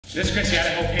This is Chris, the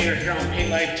Idaho Painter here on Paint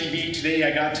Life TV. Today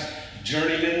I got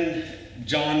journeyman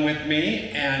John with me,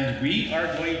 and we are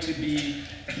going to be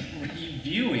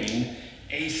reviewing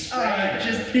a sprayer. Oh, it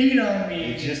just peed on me.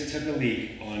 It just took a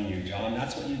leak on you, John.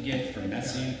 That's what you get for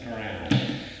messing around.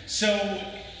 So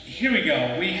here we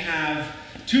go. We have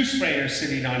two sprayers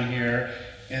sitting on here,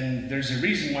 and there's a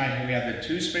reason why we have the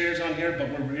two sprayers on here, but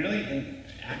we're really, in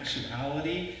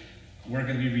actuality, we're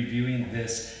going to be reviewing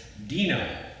this Dino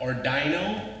or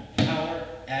Dino Power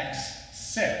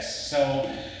X6. So,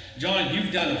 John,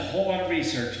 you've done a whole lot of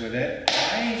research with it.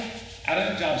 Out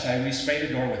of the job site, we sprayed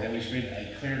a door with it. We sprayed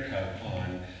a clear coat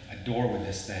on a door with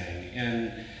this thing.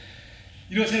 And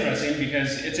you know, it's interesting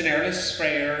because it's an airless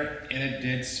sprayer and it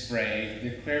did spray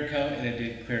the clear coat and it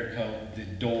did clear coat the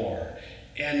door.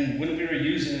 And when we were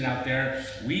using it out there,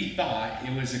 we thought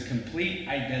it was a complete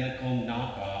identical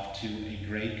knockoff to a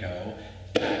Graco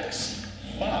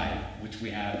X5, which we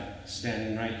have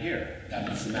standing right here.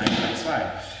 That's the Magnum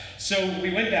X5. So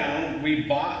we went down, we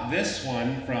bought this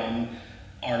one from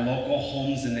our local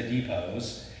Homes in the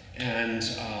Depots, and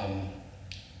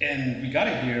we got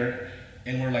it here,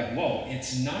 and we're like, whoa,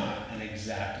 it's not an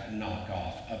exact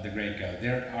knockoff of the Graco.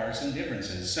 There are some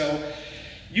differences. So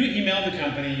you emailed the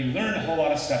company, you learned a whole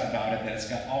lot of stuff about it, that it's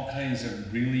got all kinds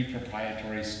of really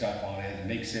proprietary stuff on it. It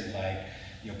makes it like,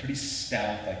 you know, pretty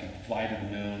stealth, like it can fly to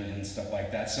the moon and stuff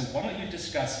like that. So why don't you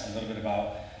discuss a little bit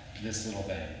about this little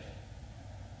thing?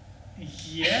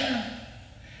 Yeah.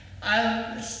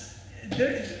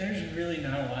 There's really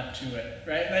not a lot to it,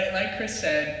 right? Like Chris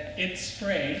said, it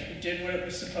sprayed, it did what it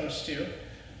was supposed to.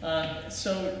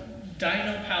 So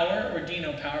Dino Power or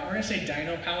Dino Power, we're gonna say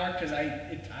Dino Power because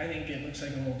I think it looks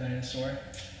like a little dinosaur.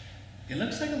 It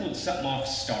looks like a little something off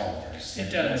Star Wars. It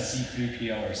does.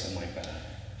 C-3PO or something like that.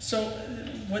 So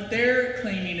what they're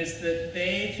claiming is that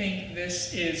they think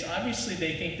this is, obviously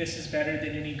they think this is better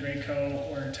than any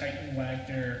Graco or Titan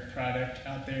Wagner product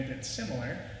out there that's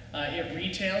similar. It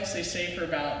retails, they say, for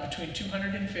about between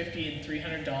 $250 and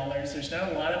 $300. There's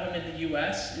not a lot of them in the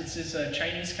US. This is a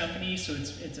Chinese company, so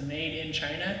it's a made in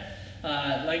China.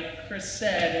 Like Chris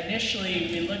said, initially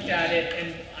we looked at it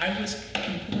and I was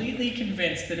completely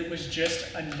convinced that it was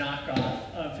just a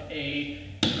knockoff of a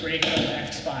Graco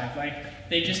X5. Like,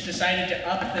 they just decided to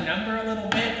up the number a little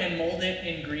bit and mold it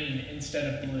in green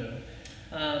instead of blue.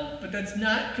 But that's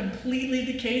not completely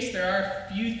the case. There are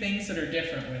a few things that are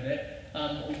different with it.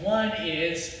 One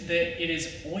is that it is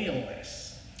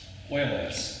oilless.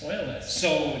 Oilless. Oilless.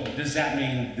 So does that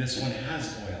mean this one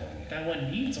has oil in it? That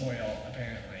one needs oil,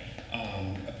 apparently.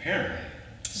 Apparently.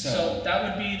 So that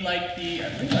would be like I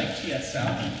believe like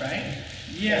TSL, right?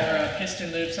 Yeah. Or a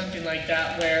piston loop, something like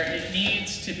that, where it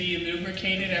needs to be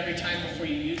lubricated every time before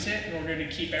you use it in order to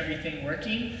keep everything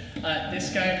working.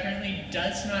 This guy apparently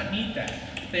does not need that.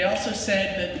 They also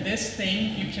said that this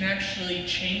thing, you can actually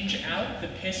change out the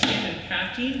piston and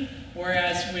packing,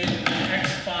 whereas with the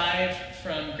X5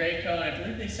 from Graco, and I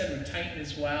believe they said with Titan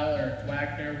as well, or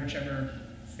Wagner, whichever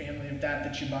family of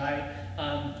that you buy,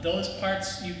 those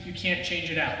parts, you can't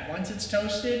change it out. Once it's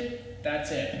toasted,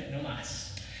 that's it, no mas.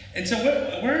 And so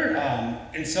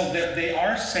they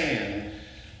are saying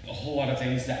a whole lot of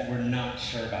things that we're not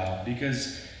sure about,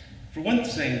 because for one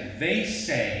thing, they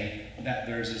say that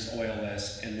theirs is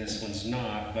oilless and this one's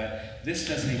not, but this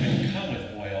doesn't even come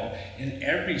with oil. In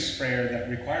every sprayer that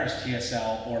requires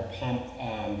TSL or pump,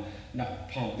 not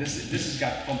pump, this has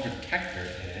got pump protector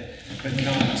in it, but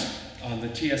not the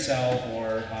TSL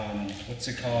or what's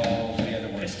it called? The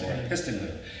other word for it, piston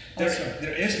lube.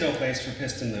 There is no place for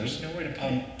piston lube. There's nowhere to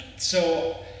pump.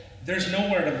 So there's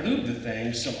nowhere to lube the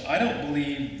thing. So I don't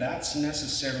believe that's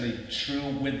necessarily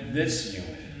true with this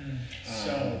unit.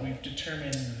 So we've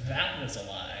determined that was a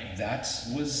lie. That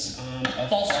was a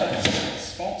falsehood.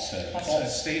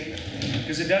 False statement.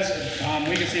 Because it does.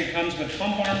 We can see it comes with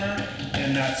pump armor,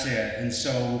 and that's it. And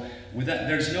so with that,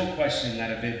 there's no question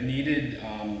that if it needed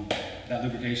that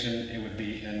lubrication, it would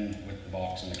be in with the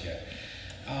box and the kit.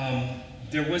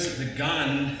 There was the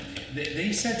gun.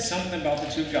 They said something about the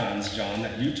two guns, John,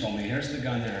 that you told me. Here's the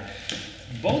gun there.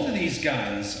 Both of these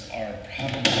guns are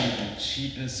probably the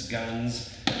cheapest guns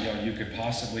you could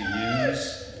possibly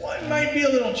use. One might be a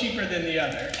little cheaper than the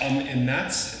other. And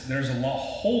there's a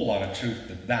whole lot of truth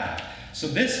to that. So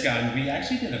this gun, we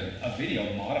actually did a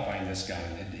video modifying this gun.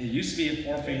 It used to be a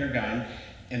 4-finger gun,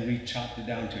 and we chopped it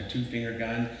down to a 2-finger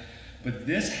gun. But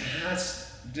this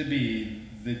has to be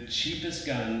the cheapest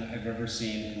gun I've ever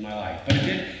seen in my life. But it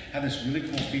did have this really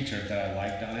cool feature that I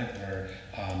liked on it, where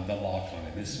the lock on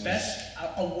it. This was best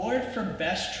award for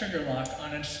best trigger lock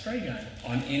on a spray gun.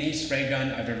 On any spray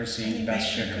gun I've ever seen,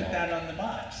 best trigger lock. Put that on the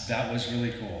box. That was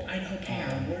really cool. Idaho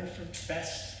Painter award for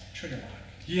best trigger lock.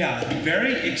 Yeah,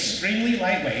 very extremely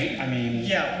lightweight. I mean,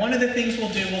 yeah, one of the things we'll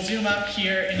do, we'll zoom up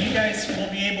here, and you guys will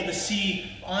be able to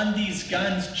see on these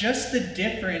guns just the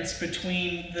difference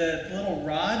between the little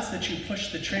rods that you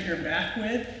push the trigger back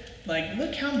with. Like,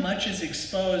 look how much is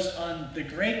exposed on the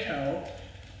Graco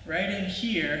right in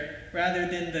here, rather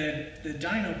than the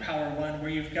Dino Power one where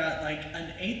you've got like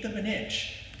 1/8 of an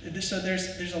inch. So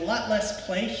there's a lot less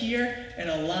play here and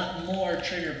a lot more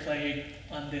trigger play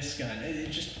on this gun. It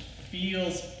just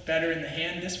feels better in the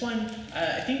hand. This one,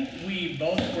 I think we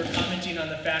both were commenting on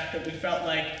the fact that we felt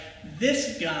like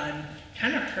this gun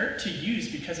kind of hurt to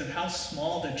use because of how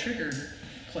small the trigger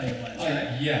play was,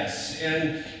 right? Yes,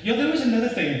 and you know, there was another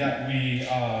thing that we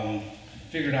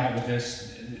figured out with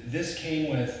this. This came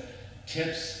with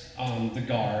tips on the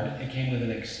guard. It came with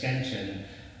an extension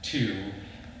too,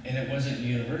 and it wasn't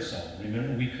universal.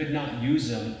 Remember, we could not use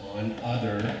them on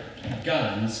other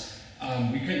guns.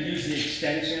 We couldn't use the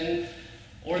extension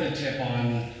or the tip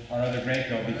on our other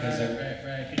Graco because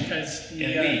because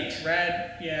the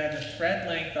thread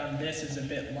length on this is a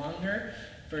bit longer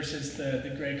versus the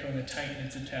Graco and the Titan.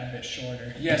 It's a tad bit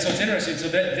shorter. Yeah, so it's interesting. So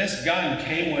that this gun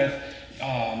came with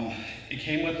it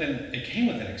came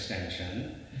with an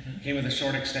extension. It came with a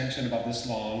short extension about this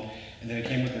long, and then it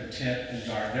came with a tip and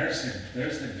guard.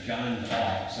 There's the gun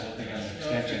box. I don't think it has an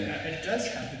extension. It does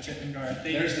have the tip and guard.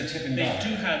 There's the tip and guard. They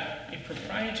do have a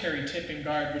proprietary tip and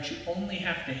guard, which you only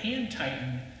have to hand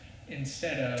tighten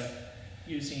instead of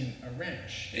using a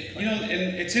wrench. You know,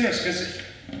 and it's interesting because,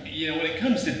 you know, when it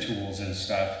comes to tools and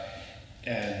stuff,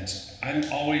 and I'm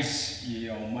always, you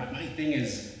know, my thing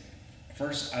is,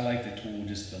 first I like the tool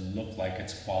just to look like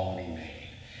it's quality made.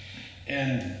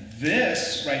 And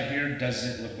this right here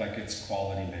doesn't look like it's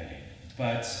quality made,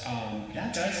 but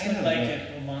that does look like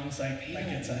it belongs like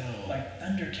it's like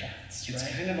Thundercats, it's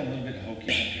right? kind of a little bit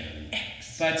hokey.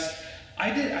 But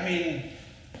I mean,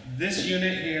 this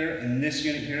unit here and this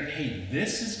unit here, hey,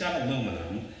 this has got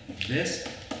aluminum, this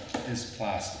is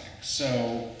plastic.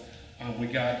 So we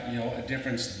got, you know, a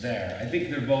difference there. I think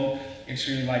they're both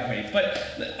extremely lightweight.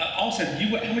 But also,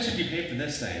 how much did you pay for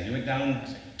this thing? You went down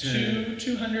to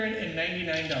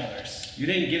 $299. You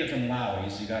didn't get it from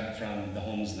Lowry's, you got it from the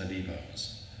Homes and the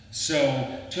Depots. So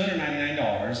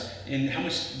 $299. And how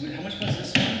much was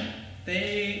this one?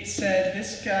 They said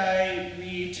this guy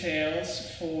retails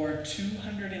for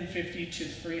 $250 to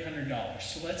 $300.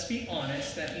 So let's be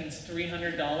honest, that means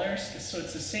 $300. So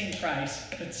it's the same price,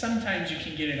 but sometimes you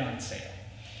can get it on sale.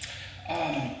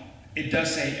 It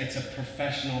does say it's a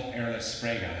professional airless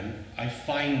spray gun. I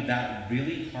find that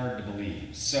really hard to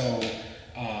believe. So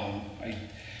I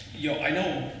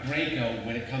know Graco,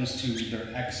 when it comes to their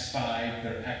X5,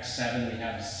 their X7 we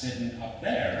have sitting up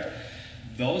there,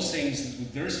 those things,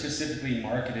 they're specifically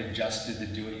marketed just to the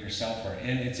do-it-yourselfer.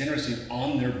 And it's interesting,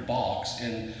 on their box,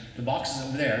 and the box is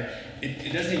over there,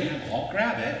 it doesn't even have, I'll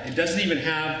grab it, it doesn't even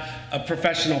have a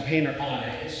professional painter on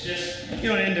it. It's just, you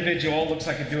know, an individual, looks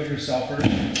like a do-it-yourselfer.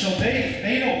 So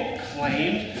they don't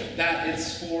claim that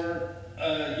it's for,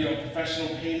 you know, a professional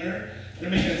painter. They're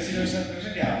making it, see, there's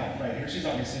a gal right here, she's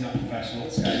obviously not professional,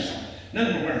 this guy's, none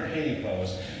of them are wearing painting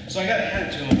clothes. So I gotta hand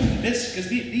it to them. This, because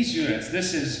these units,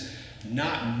 this is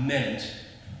not meant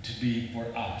to be for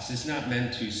us. It's not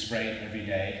meant to spray it every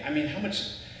day. I mean, how many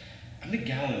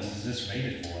gallons is this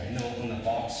rated for? I know on the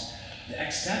box, the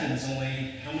X7 is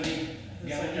only, how many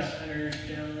gallons? It's like 100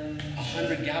 gallons.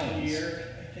 100 gallons. A year,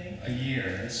 I think. A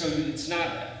year. And so it's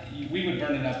not, we would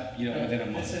burn it up, you know, within a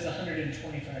month. It says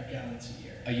 125 gallons a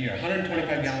year. A year,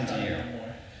 125 gallons a year.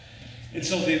 And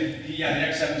so the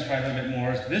X7 is probably a little bit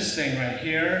more. This thing right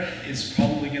here is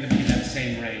probably going to be that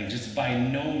same range. It's by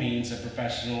no means a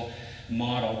professional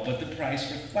model, but the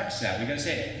price reflects that. We got to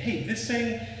say, hey, this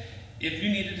thing, if you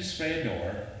needed to spray a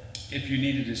door, if you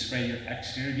needed to spray your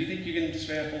exterior, do you think you can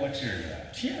spray a full exterior with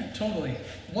that? Yeah, totally.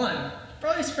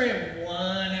 Probably spray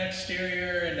one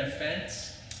exterior and a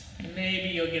fence. Maybe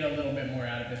you'll get a little bit more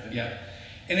out of it than that.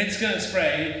 And it's going to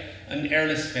spray an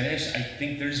airless finish. I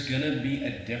think there's going to be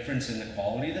a difference in the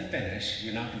quality of the finish.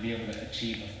 You're not going to be able to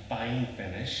achieve a fine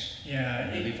finish. Yeah.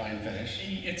 A really fine finish.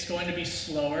 It's going to be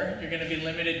slower. You're going to be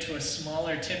limited to a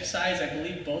smaller tip size. I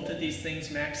believe both of these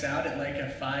things max out at like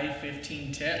a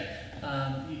 515 tip.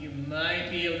 You might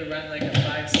be able to run like a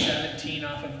 517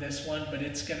 off of this one, but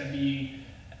it's going to be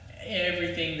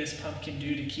everything this pump can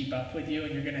do to keep up with you,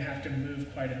 and you're going to have to move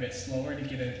quite a bit slower to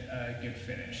get a good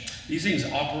finish. These things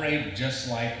operate just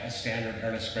like a standard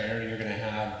airless sprayer. You're going to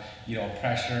have, you know,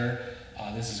 pressure.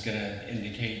 This is going to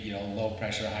indicate, you know, low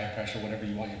pressure, high pressure, whatever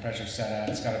you want your pressure set at.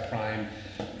 It's got a prime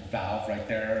valve right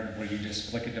there where you just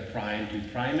flick it to prime. You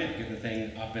prime it, get the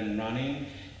thing up and running,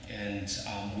 And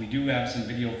we do have some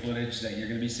video footage that you're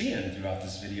going to be seeing throughout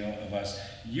this video of us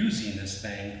using this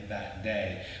thing that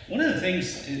day. One of the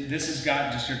things, this has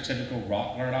got just your typical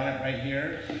rock guard on it right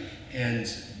here. And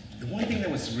the one thing that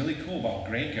was really cool about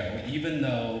Graco, even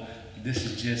though this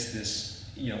is just this,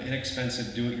 you know,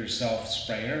 inexpensive do-it-yourself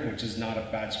sprayer, which is not a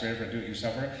bad sprayer for a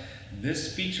do-it-yourselfer,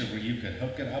 this feature where you could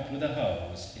hook it up with a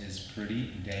hose is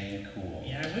pretty dang cool.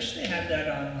 Yeah, I wish they had that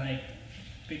on like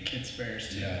big kid sprayers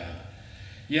too. Yeah.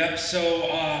 Yep,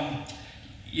 so,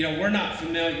 you know, we're not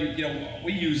familiar, you know,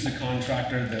 we use the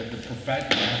contractor,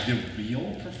 the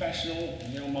real professional,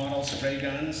 you know, model spray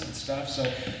guns and stuff, so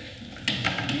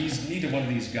neither one of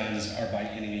these guns are by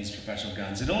any means professional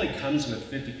guns. It only comes with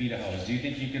 50 feet of hose. Do you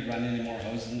think you could run any more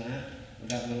hose than that with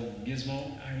that little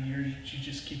gizmo? You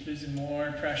just keep losing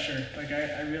more pressure. Like,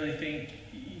 I really think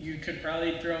you could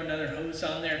probably throw another hose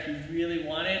on there if you really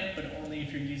wanted, but only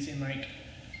if you're using like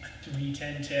a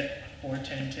 310 tip,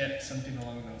 410 tip, something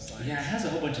along those lines. Yeah, it has a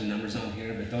whole bunch of numbers on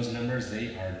here, but those numbers,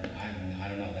 they are, I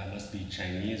don't know, that must be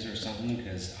Chinese or something,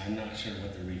 because I'm not sure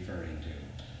what they're referring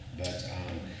to. But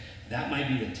that might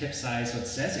be the tip size, so it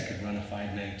says it could run a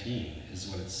 519, is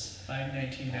what it's...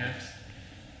 519 max.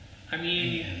 I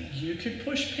mean, you could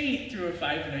push paint through a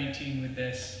 519 with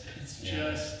this. It's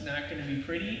just not going to be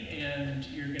pretty, and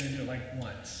you're going to do it like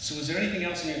once. So is there anything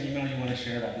else in your email you want to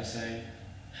share about this thing?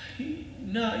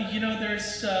 No, you know,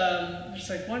 there's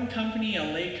like one company,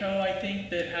 Aleco, I think,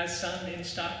 that has some in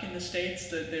stock in the States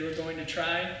that they were going to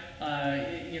try.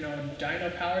 You know, Dino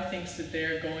Power thinks that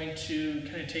they're going to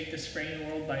kind of take the spraying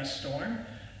world by storm.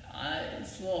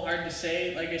 It's a little hard to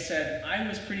say. Like I said, I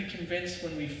was pretty convinced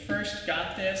when we first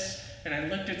got this, and I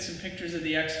looked at some pictures of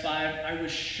the X5, I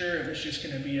was sure it was just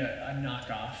going to be a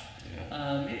knockoff.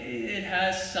 Yeah. It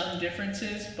has some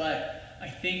differences, but I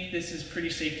think this is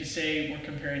pretty safe to say we're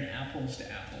comparing apples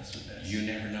to apples with this. You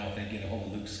never know. If they get a hold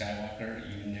of Luke Skywalker,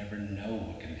 you never know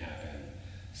what can happen.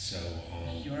 So,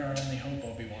 you're our only hope,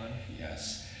 Obi-Wan.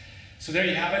 Yes. So there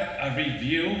you have it, a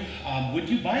review. Would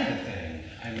you buy the thing?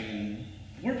 I mean,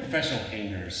 we're professional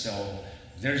painters, so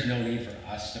there's no need for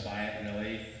us to buy it,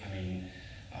 really. I mean,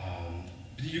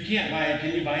 you can't buy it.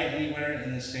 Can you buy it anywhere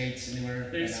in the States, anywhere?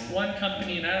 There's one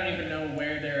company, and I don't even know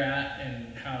where they're at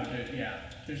and how to,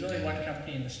 There's only one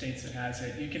company in the States that has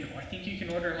it. I think you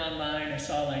can order them online. I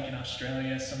saw like in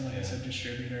Australia, someone is a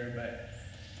distributor, but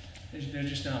they're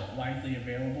just not widely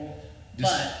available.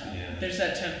 There's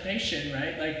that temptation,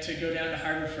 right? Like to go down to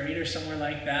Harbor Freight or somewhere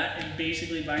like that and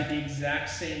basically buy the exact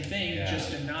same thing,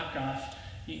 just a knockoff.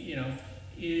 You know,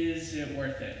 is it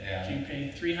worth it? Do you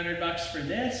pay $300 for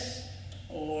this,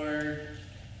 or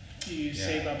do you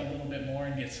save up a little bit more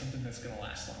and get something that's going to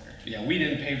last longer? Yeah, we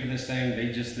didn't pay for this thing.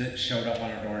 They just showed up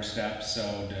on our doorstep,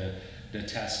 so to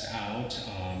test out,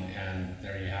 and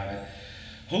there you have it.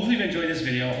 Hopefully you've enjoyed this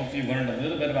video. Hopefully you learned a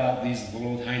little bit about these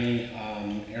little tiny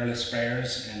airless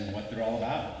sprayers and what they're all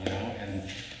about, you know, and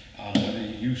whether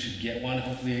you should get one.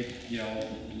 Hopefully it, you know,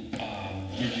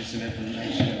 gives you some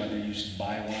information whether you should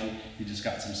buy one. You just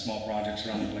got some small projects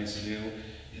around the place to do.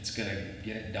 It's going to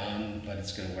get it done, but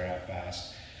it's going to wear out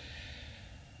fast.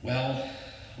 Well,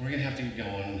 we're going to have to get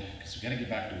going because we've got to get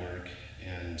back to work.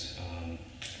 And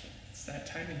it's that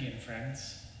time again,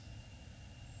 friends.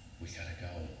 We got to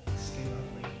go. Stay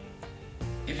lovely.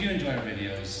 If you enjoy our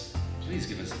videos, please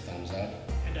give us a thumbs up.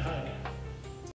 And a hug.